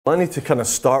I need to kind of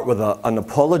start with an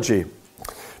apology,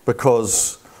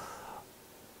 because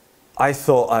I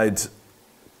thought I'd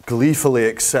gleefully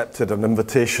accepted an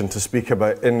invitation to speak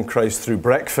about In Christ Through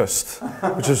Breakfast,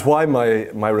 which is why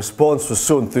my response was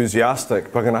so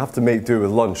enthusiastic, but I'm going to have to make do with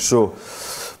lunch. No,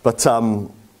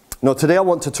 today I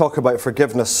want to talk about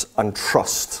forgiveness and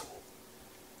trust.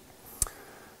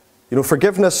 You know,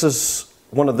 forgiveness is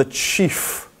one of the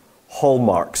chief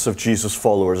hallmarks of Jesus'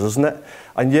 followers, isn't it?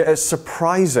 And yet it's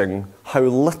surprising how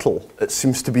little it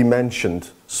seems to be mentioned,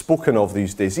 spoken of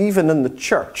these days, even in the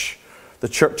churches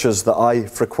that I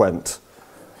frequent,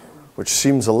 which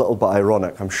seems a little bit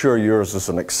ironic. I'm sure yours is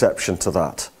an exception to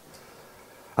that.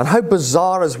 And how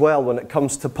bizarre as well when it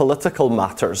comes to political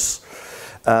matters,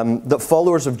 that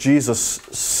followers of Jesus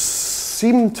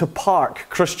seem to park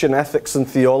Christian ethics and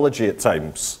theology at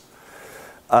times,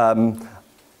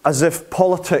 as if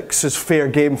politics is fair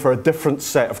game for a different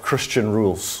set of Christian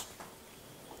rules.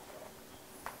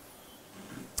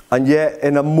 And yet,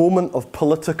 in a moment of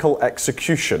political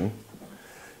execution,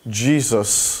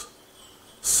 Jesus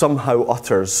somehow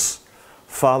utters,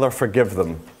 "Father, forgive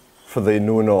them, for they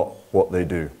know not what they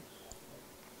do."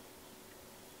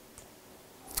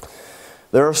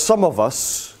 There are some of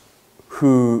us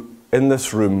who, in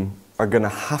this room, are going to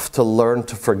have to learn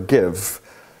to forgive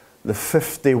the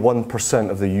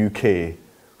 51% of the UK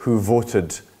who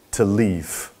voted to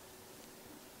leave.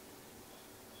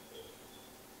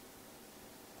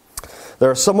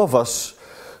 There are some of us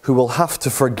who will have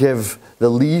to forgive the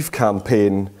Leave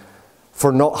campaign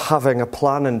for not having a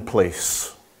plan in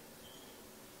place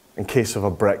in case of a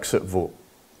Brexit vote.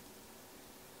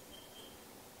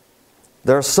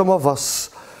 There are some of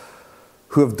us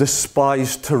who have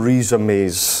despised Theresa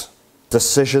May's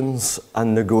decisions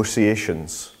and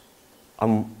negotiations,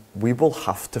 and we will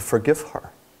have to forgive her.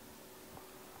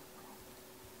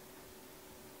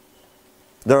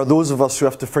 There are those of us who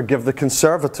have to forgive the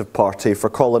Conservative Party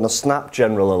for calling a snap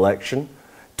general election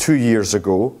 2 years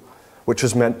ago, which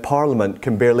has meant Parliament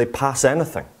can barely pass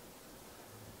anything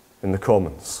in the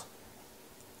Commons.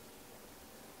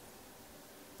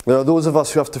 There are those of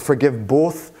us who have to forgive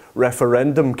both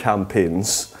referendum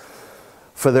campaigns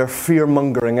for their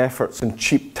fear-mongering efforts and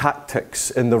cheap tactics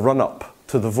in the run-up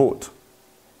to the vote.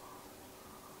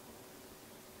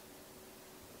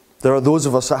 There are those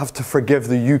of us that have to forgive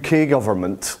the UK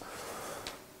government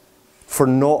for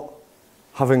not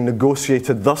having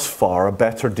negotiated thus far a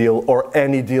better deal or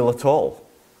any deal at all.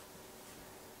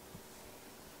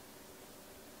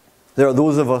 There are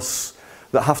those of us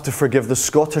that have to forgive the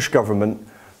Scottish government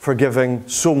for giving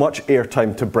so much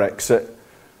airtime to Brexit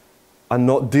and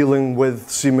not dealing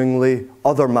with seemingly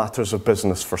other matters of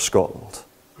business for Scotland.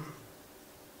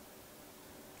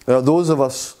 There are those of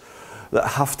us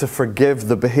that have to forgive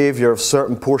the behaviour of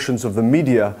certain portions of the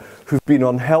media who've been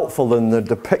unhelpful in their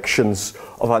depictions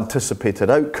of anticipated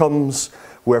outcomes,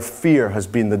 where fear has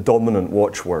been the dominant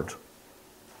watchword.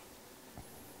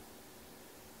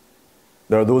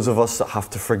 There are those of us that have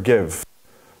to forgive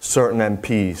certain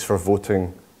MPs for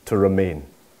voting to remain.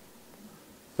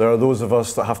 There are those of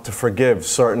us that have to forgive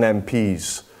certain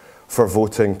MPs for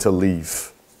voting to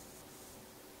leave.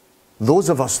 Those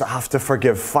of us that have to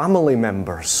forgive family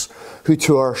members who,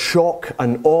 to our shock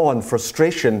and awe and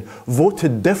frustration,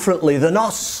 voted differently than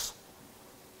us.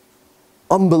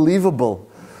 Unbelievable.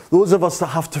 Those of us that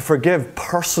have to forgive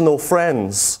personal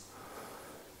friends,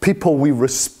 people we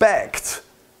respect,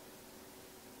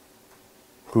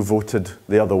 who voted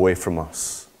the other way from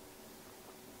us.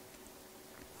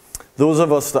 Those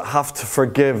of us that have to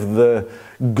forgive the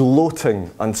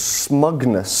gloating and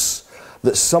smugness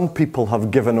that some people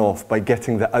have given off by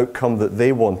getting the outcome that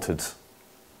they wanted.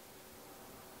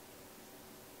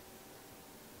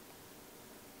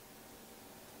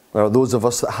 There are those of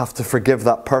us that have to forgive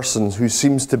that person who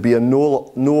seems to be a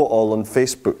know-all on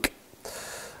Facebook,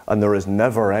 and there is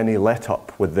never any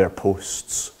let-up with their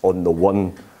posts on the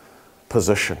one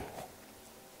position.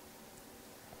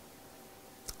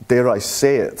 Dare I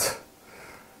say it,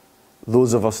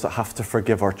 those of us that have to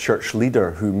forgive our church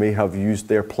leader who may have used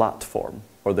their platform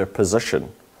or their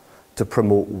position to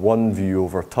promote one view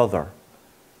over t'other,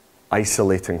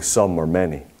 isolating some or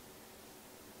many.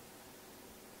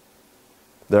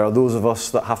 There are those of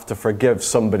us that have to forgive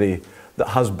somebody that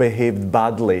has behaved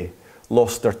badly,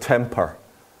 lost their temper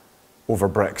over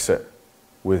Brexit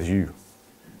with you.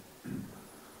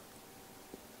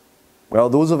 Well,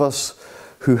 those of us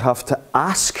who have to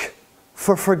ask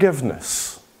for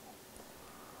forgiveness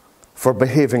for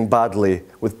behaving badly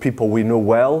with people we know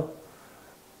well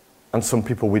and some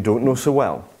people we don't know so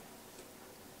well.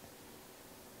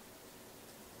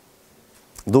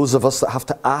 Those of us that have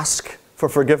to ask for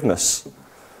forgiveness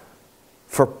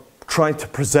for trying to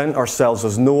present ourselves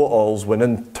as know-it-alls when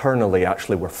internally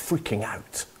actually we're freaking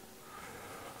out.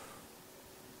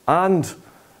 And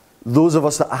those of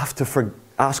us that have to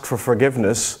ask for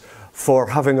forgiveness for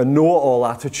having a know-it-all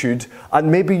attitude,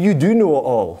 and maybe you do know it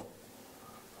all,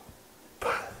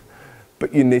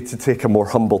 but you need to take a more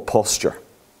humble posture.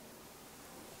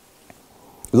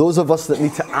 Those of us that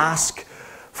need to ask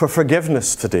for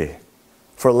forgiveness today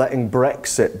for letting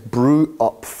Brexit brew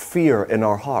up fear in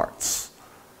our hearts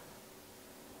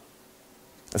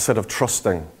instead of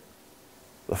trusting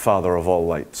the Father of all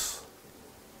lights.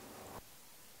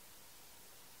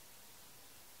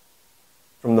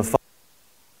 From the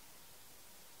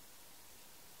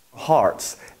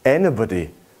hearts, anybody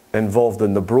involved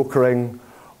in the brokering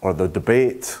or the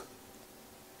debate,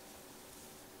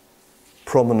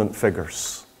 prominent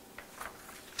figures,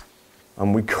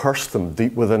 and we curse them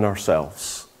deep within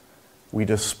ourselves. We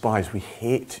despise, we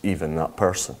hate even that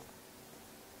person.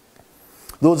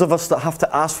 Those of us that have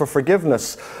to ask for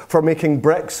forgiveness for making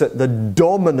Brexit the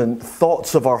dominant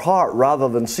thoughts of our heart rather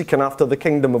than seeking after the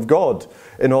kingdom of God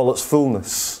in all its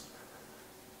fullness,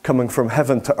 coming from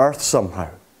heaven to earth somehow.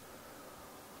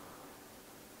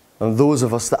 And those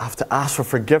of us that have to ask for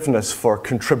forgiveness for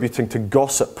contributing to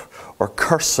gossip or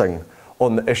cursing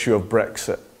on the issue of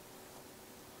Brexit.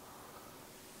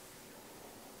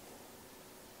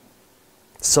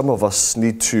 Some of us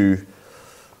need to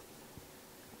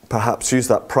perhaps use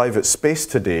that private space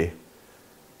today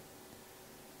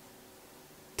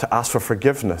to ask for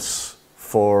forgiveness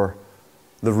for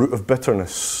the root of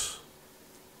bitterness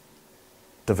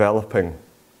developing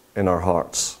in our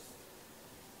hearts,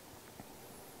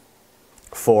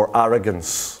 for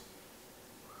arrogance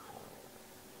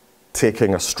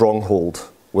taking a stronghold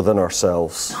within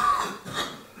ourselves,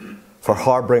 for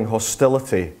harboring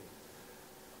hostility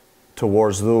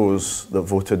towards those that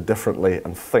voted differently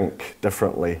and think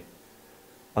differently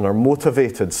and are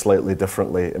motivated slightly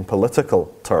differently in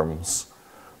political terms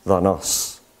than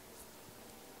us.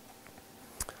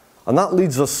 And that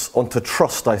leads us onto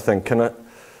trust, I think, and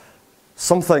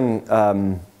something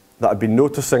that I've been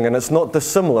noticing, and it's not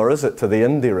dissimilar, is it, to the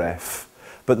Indie Ref,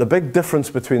 but the big difference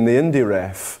between the Indie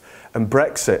Ref and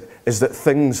Brexit is that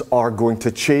things are going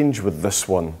to change with this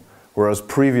one, whereas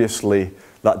previously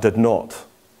that did not.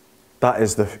 That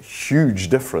is the huge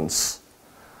difference.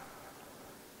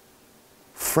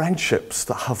 Friendships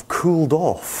that have cooled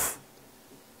off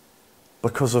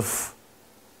because of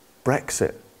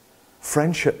Brexit.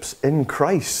 Friendships in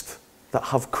Christ that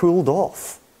have cooled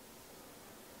off.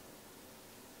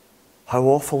 How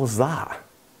awful is that?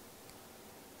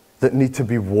 That need to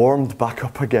be warmed back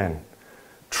up again.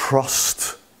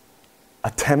 Trust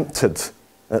attempted,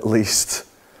 at least.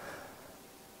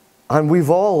 And we've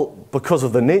all, because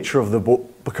of the nature of the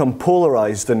boat, become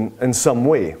polarized in some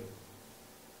way.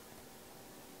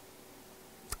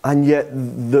 And yet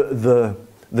the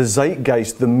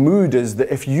zeitgeist, the mood is that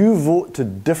if you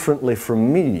voted differently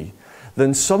from me,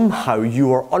 then somehow you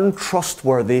are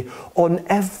untrustworthy on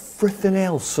everything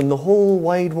else in the whole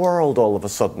wide world all of a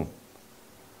sudden.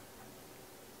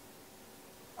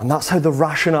 And that's how the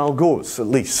rationale goes, at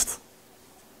least.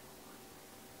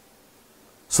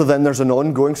 So then there's an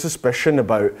ongoing suspicion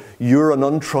about you're an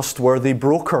untrustworthy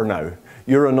broker now.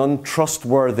 You're an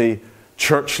untrustworthy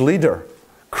church leader,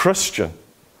 Christian.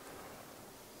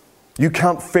 You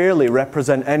can't fairly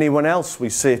represent anyone else, we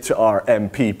say to our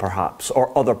MP perhaps,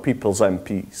 or other people's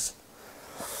MPs.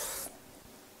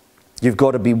 You've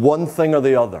got to be one thing or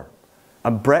the other.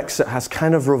 And Brexit has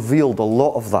kind of revealed a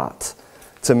lot of that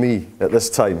to me at this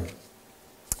time.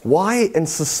 Why in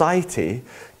society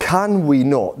can we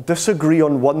not disagree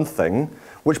on one thing,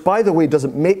 which by the way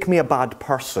doesn't make me a bad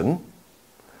person,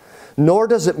 nor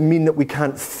does it mean that we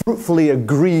can't fruitfully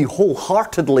agree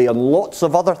wholeheartedly on lots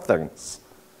of other things,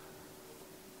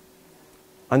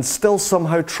 and still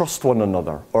somehow trust one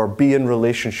another or be in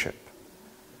relationship?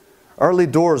 Early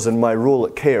doors in my role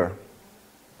at CARE,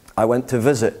 I went to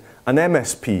visit an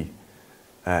MSP,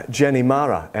 Jenny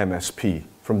Mara MSP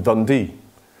from Dundee.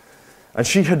 And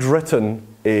she had written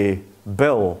a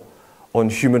bill on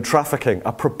human trafficking,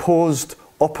 a proposed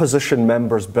opposition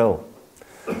member's bill.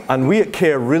 And we at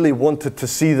CARE really wanted to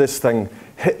see this thing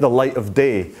hit the light of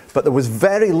day, but there was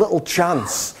very little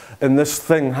chance in this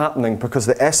thing happening because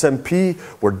the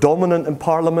SNP were dominant in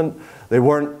Parliament. They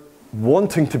weren't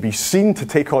wanting to be seen to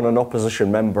take on an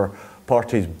opposition member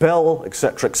party's bill,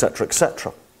 etc., etc.,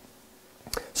 etc.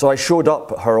 So I showed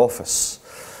up at her office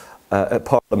at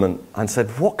Parliament and said,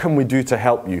 what can we do to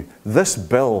help you? This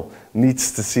bill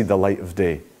needs to see the light of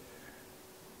day.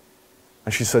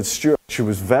 And she said, Stuart, she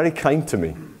was very kind to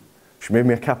me. She made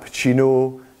me a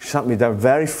cappuccino. She sat me down,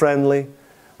 very friendly.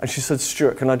 And she said,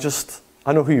 Stuart,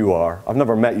 I know who you are. I've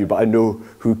never met you, but I know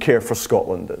who Care for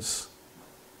Scotland is.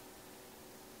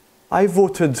 I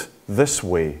voted this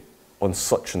way on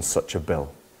such and such a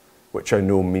bill, which I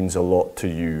know means a lot to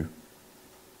you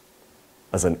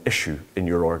as an issue in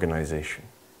your organisation.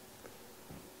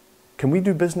 Can we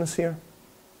do business here?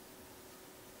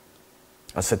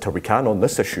 I said to her, we can on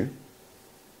this issue,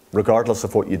 regardless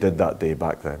of what you did that day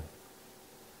back then.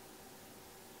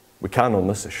 We can on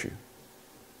this issue.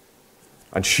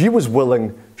 And she was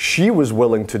willing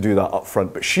to do that up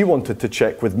front, but she wanted to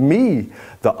check with me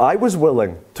that I was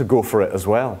willing to go for it as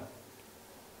well.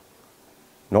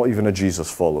 Not even a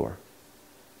Jesus follower.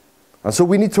 And so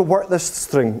we need to work this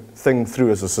thing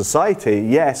through as a society,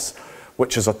 yes,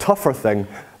 which is a tougher thing,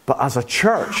 but as a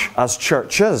church, as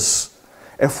churches,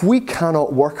 if we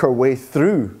cannot work our way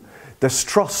through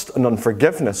distrust and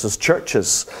unforgiveness as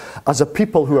churches, as a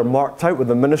people who are marked out with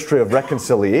the ministry of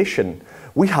reconciliation,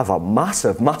 we have a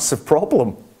massive, massive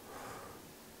problem.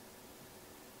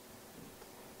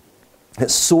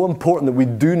 It's so important that we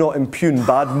do not impugn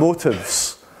bad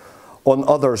motives on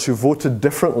others who voted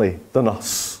differently than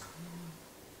us.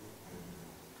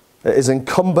 It is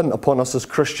incumbent upon us as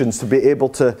Christians to be able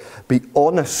to be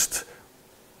honest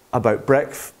about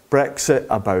Brexit,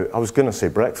 about, I was going to say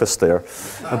breakfast there,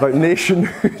 about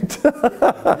nationhood,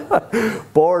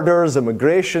 borders,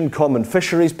 immigration, common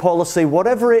fisheries policy,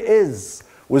 whatever it is,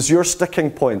 was your sticking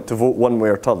point to vote one way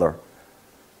or t'other.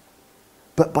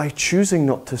 But by choosing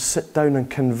not to sit down and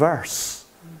converse,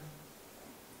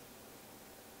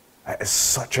 it is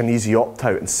such an easy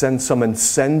opt-out and send some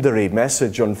incendiary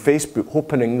message on Facebook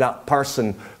hoping that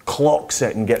person clocks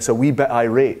it and gets a wee bit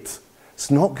irate.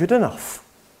 It's not good enough.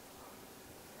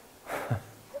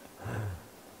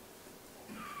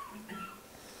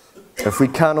 If we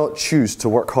cannot choose to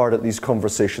work hard at these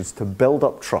conversations, to build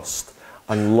up trust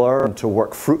and learn to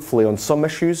work fruitfully on some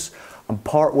issues and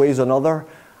part ways on other,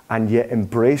 and yet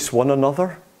embrace one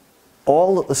another,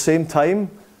 all at the same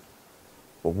time,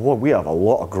 well, we have a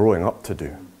lot of growing up to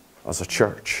do as a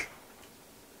church.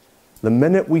 The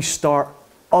minute we start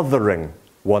othering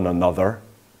one another,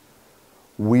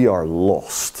 we are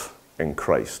lost in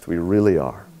Christ. We really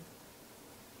are.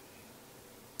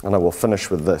 And I will finish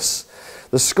with this.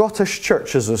 The Scottish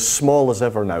church is as small as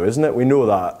ever now, isn't it? We know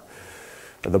that.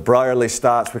 The Brierley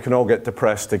stats, we can all get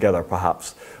depressed together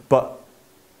perhaps. But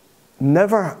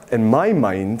never, in my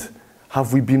mind,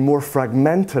 have we been more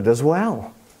fragmented as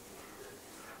well.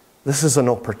 This is an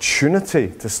opportunity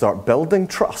to start building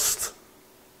trust,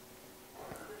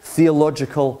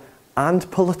 theological and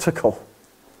political.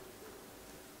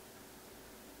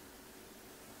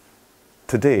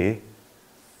 Today,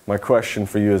 my question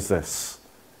for you is this.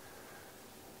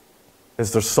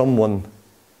 Is there someone,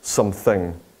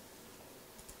 something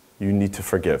you need to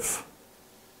forgive?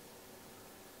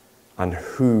 And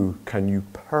who can you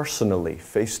personally,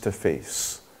 face to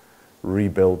face,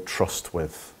 rebuild trust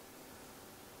with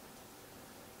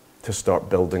to start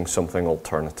building something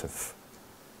alternative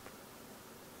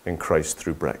in Christ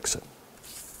through Brexit?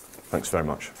 Thanks very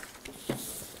much.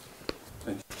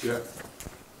 Thank you, Stuart.